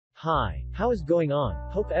Hi, how is going on?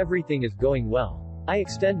 Hope everything is going well. I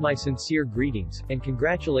extend my sincere greetings, and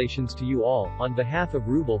congratulations to you all, on behalf of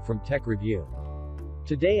Rubel from Tech Review.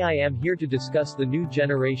 Today I am here to discuss the new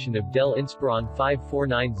generation of Dell Inspiron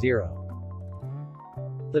 5490.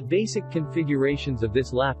 The basic configurations of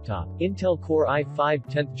this laptop: Intel Core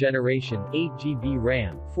i5 10th generation, 8GB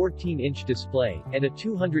RAM, 14-inch display, and a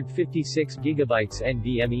 256GB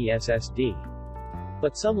NVMe SSD.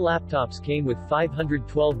 But some laptops came with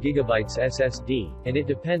 512GB SSD, and it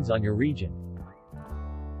depends on your region.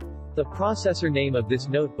 The processor name of this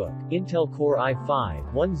notebook: Intel Core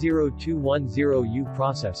i5-10210U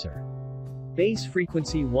processor. Base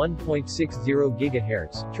frequency 1.60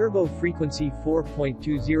 GHz, turbo frequency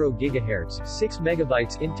 4.20 GHz, 6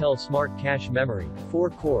 MB Intel Smart Cache memory, 4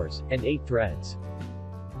 cores, and 8 threads.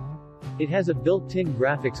 It has a built-in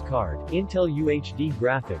graphics card, Intel UHD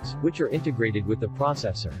graphics, which are integrated with the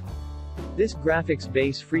processor. This graphics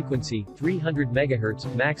base frequency, 300 MHz,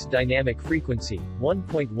 max dynamic frequency,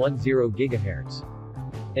 1.10 GHz.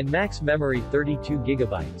 And max memory 32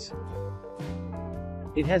 GB.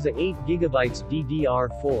 It has a 8 GB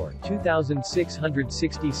DDR4,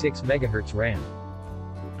 2666 MHz RAM.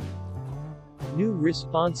 New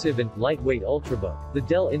responsive and lightweight ultrabook, the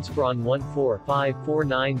Dell Inspiron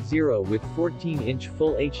 14590 with 14-inch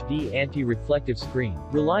Full HD anti-reflective screen,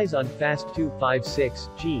 relies on fast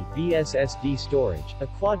 256GB SSD storage, a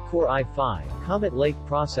quad-core i5 Comet Lake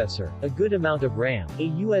processor, a good amount of RAM,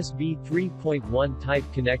 a USB 3.1 type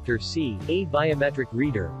connector C, a biometric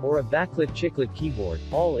reader, or a backlit chiclet keyboard,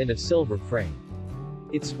 all in a silver frame.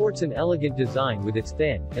 It sports an elegant design with its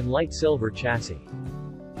thin and light silver chassis.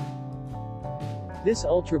 This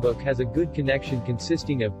ultrabook has a good connection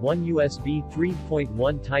consisting of one USB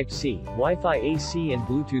 3.1 Type-C, Wi-Fi AC and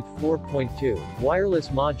Bluetooth 4.2, wireless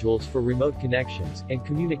modules for remote connections, and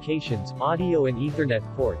communications, audio and Ethernet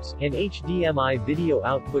ports, and HDMI video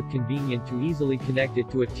output convenient to easily connect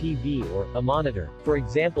it to a TV or a monitor, for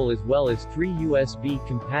example, as well as 3 USB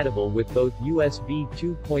compatible with both USB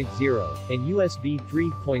 2.0 and USB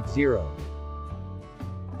 3.0.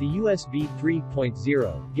 The USB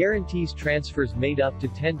 3.0 guarantees transfers made up to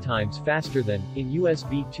 10 times faster than in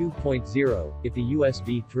USB 2.0 if the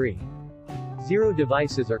USB 3.0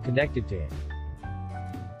 devices are connected to it.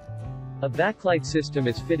 A backlight system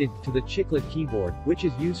is fitted to the chiclet keyboard, which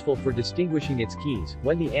is useful for distinguishing its keys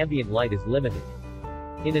when the ambient light is limited.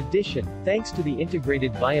 In addition, thanks to the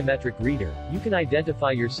integrated biometric reader, you can identify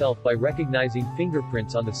yourself by recognizing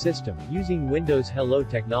fingerprints on the system using Windows Hello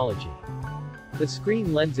technology. The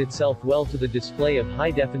screen lends itself well to the display of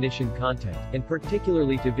high-definition content, and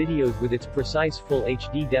particularly to videos with its precise Full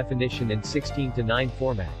HD definition and 16:9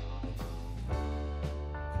 format.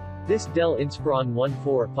 This Dell Inspiron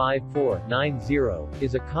 14590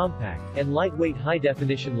 is a compact and lightweight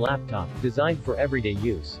high-definition laptop designed for everyday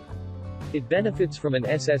use. It benefits from an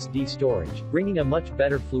SSD storage, bringing a much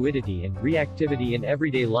better fluidity and reactivity in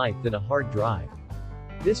everyday life than a hard drive.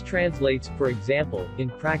 This translates, for example,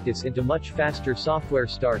 in practice into much faster software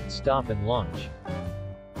start, stop and launch.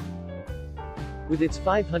 With its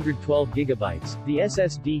 512GB, the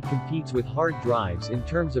SSD competes with hard drives in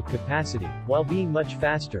terms of capacity, while being much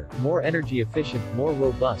faster, more energy efficient, more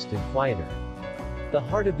robust and quieter. The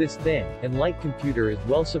heart of this thin and light computer is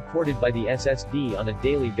well supported by the SSD on a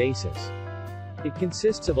daily basis. It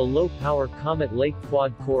consists of a low-power Comet Lake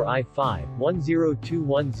quad-core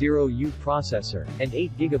i5-10210U processor, and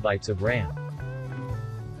 8 GB of RAM.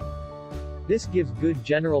 This gives good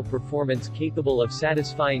general performance capable of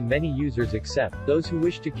satisfying many users except those who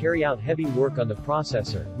wish to carry out heavy work on the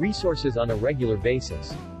processor resources on a regular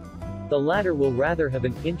basis. The latter will rather have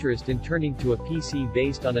an interest in turning to a PC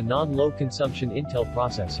based on a non-low consumption Intel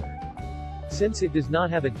processor. Since it does not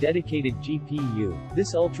have a dedicated GPU,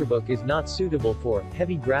 this ultrabook is not suitable for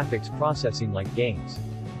heavy graphics processing like games.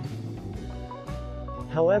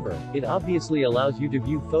 However, it obviously allows you to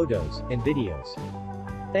view photos and videos.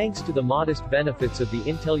 Thanks to the modest benefits of the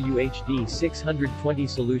Intel UHD 620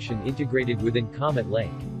 solution integrated within Comet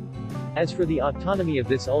Lake. As for the autonomy of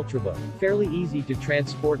this ultrabook, fairly easy to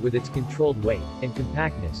transport with its controlled weight and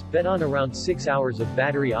compactness, bet on around 6 hours of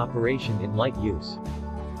battery operation in light use.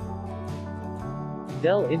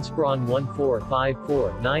 Dell Inspiron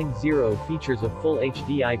 14590 features a Full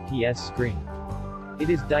HD IPS screen. It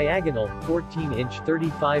is diagonal, 14-inch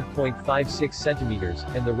 35.56 cm,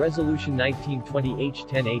 and the resolution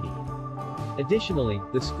 1920x1080. Additionally,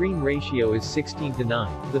 the screen ratio is 16:9,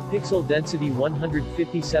 the pixel density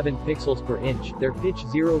 157 pixels per inch, their pitch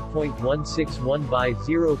 0.161 by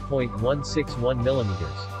 0.161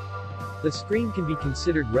 mm. The screen can be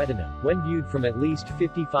considered retina, when viewed from at least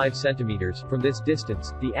 55 centimeters. From this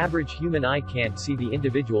distance, the average human eye can't see the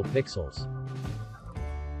individual pixels.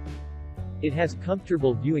 It has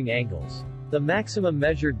comfortable viewing angles. The maximum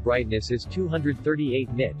measured brightness is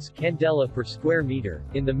 238 nits candela per square meter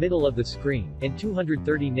in the middle of the screen, and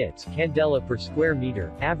 230 nits candela per square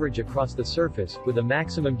meter average across the surface, with a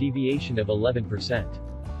maximum deviation of 11%.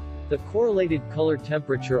 The correlated color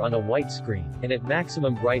temperature on a white screen, and at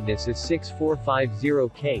maximum brightness, is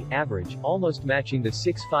 6450K average, almost matching the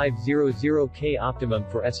 6500K optimum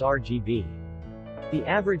for sRGB. The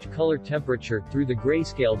average color temperature through the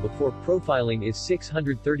grayscale before profiling is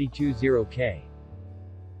 632K.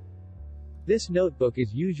 This notebook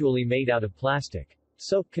is usually made out of plastic.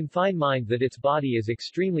 So, keep in mind that its body is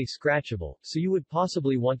extremely scratchable, so you would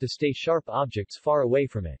possibly want to stay sharp objects far away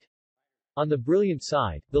from it. On the brilliant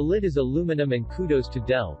side, the lid is aluminum, and kudos to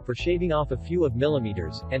Dell for shaving off a few of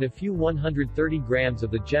millimeters, and a few 130 grams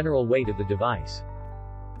of the general weight of the device.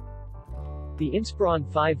 The Inspiron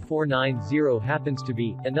 5490 happens to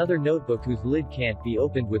be another notebook whose lid can't be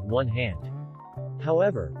opened with one hand.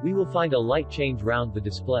 However, we will find a light change round the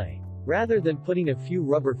display. Rather than putting a few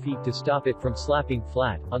rubber feet to stop it from slapping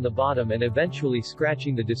flat on the bottom and eventually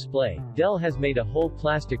scratching the display, Dell has made a whole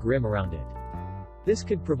plastic rim around it. This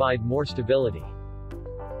could provide more stability.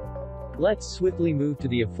 Let's swiftly move to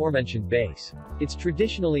the aforementioned base. It's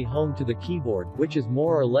traditionally home to the keyboard, which is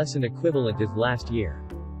more or less an equivalent as last year.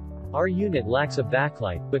 Our unit lacks a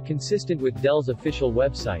backlight, but consistent with Dell's official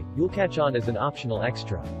website, you'll catch on as an optional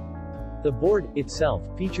extra. The board itself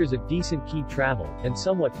features a decent key travel and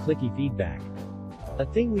somewhat clicky feedback. A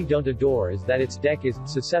thing we don't adore is that its deck is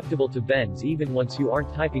susceptible to bends even once you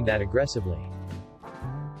aren't typing that aggressively.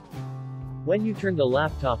 When you turn the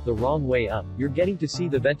laptop the wrong way up, you're getting to see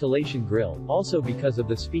the ventilation grill, also because of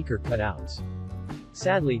the speaker cutouts.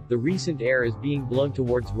 Sadly, the recent air is being blown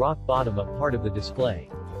towards rock bottom up part of the display.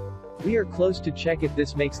 We are close to check if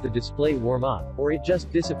this makes the display warm up, or it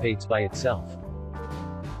just dissipates by itself.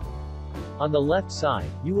 On the left side,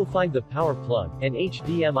 you will find the power plug, and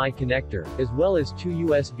HDMI connector, as well as two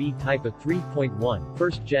USB Type-A 3.1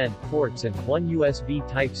 first-gen ports and one USB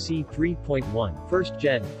Type-C 3.1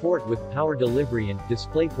 first-gen port with PowerDelivery and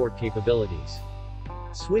DisplayPort capabilities.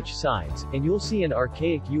 Switch sides, and you'll see an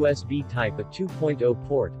archaic USB Type-A 2.0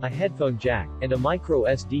 port, a headphone jack, and a micro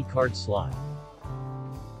SD card slot.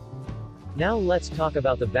 Now let's talk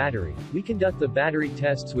about the battery. We conduct the battery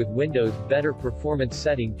tests with Windows Better Performance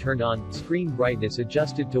setting turned on, screen brightness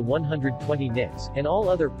adjusted to 120 nits, and all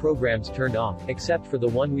other programs turned off, except for the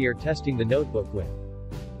one we are testing the notebook with.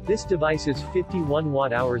 This device's 51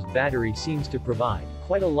 watt-hours battery seems to provide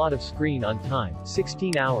quite a lot of screen on time,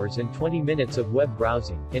 16 hours and 20 minutes of web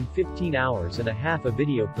browsing, and 15 hours and a half of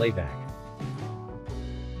video playback.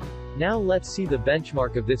 Now let's see the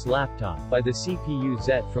benchmark of this laptop by the CPU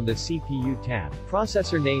Z from the CPU tab.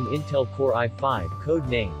 Processor name Intel Core i5, code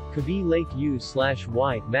name Kaby Lake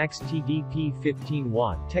U/Y, max TDP 15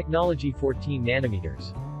 watt, technology 14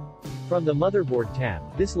 nanometers. From the motherboard tab,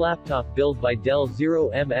 this laptop built by Dell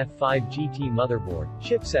 0MF5 GT motherboard,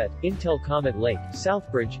 chipset, Intel Comet Lake,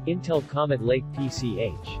 Southbridge, Intel Comet Lake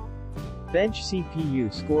PCH. Bench CPU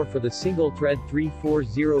score for the single-thread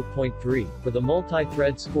 340.3, for the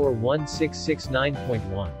multi-thread score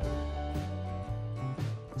 1669.1.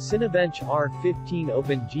 Cinebench R15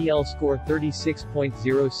 Open GL score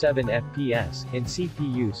 36.07 FPS, and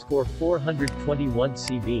CPU score 421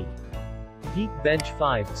 CV. Peak Bench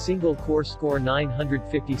 5, single-core score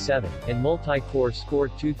 957, and multi-core score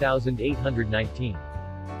 2819.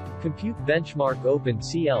 Compute Benchmark Open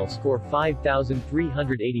CL score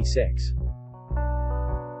 5386.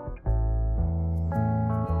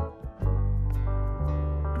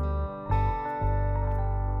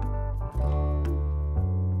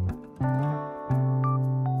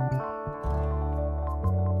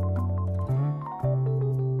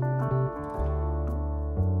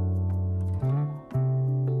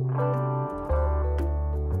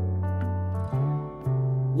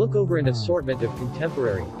 Look over an assortment of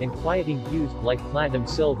contemporary and quieting hues like platinum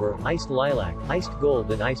silver, iced lilac, iced gold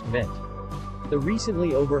and iced mint. The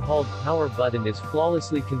recently overhauled power button is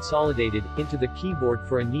flawlessly consolidated into the keyboard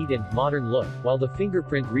for a neat and modern look, while the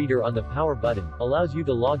fingerprint reader on the power button allows you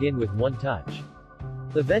to log in with one touch.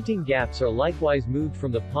 The venting gaps are likewise moved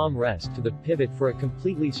from the palm rest to the pivot for a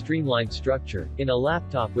completely streamlined structure, in a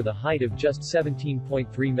laptop with a height of just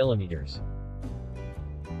 17.3 millimeters.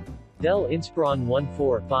 Dell Inspiron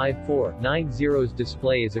 145490's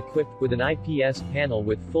display is equipped with an IPS panel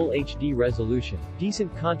with full HD resolution,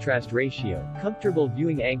 decent contrast ratio, comfortable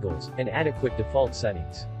viewing angles, and adequate default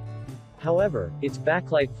settings. However, its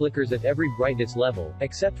backlight flickers at every brightness level,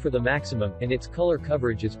 except for the maximum, and its color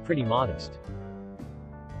coverage is pretty modest.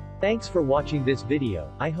 Thanks for watching this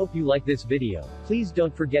video. I hope you like this video. Please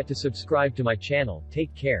don't forget to subscribe to my channel.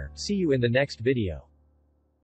 Take care. See you in the next video.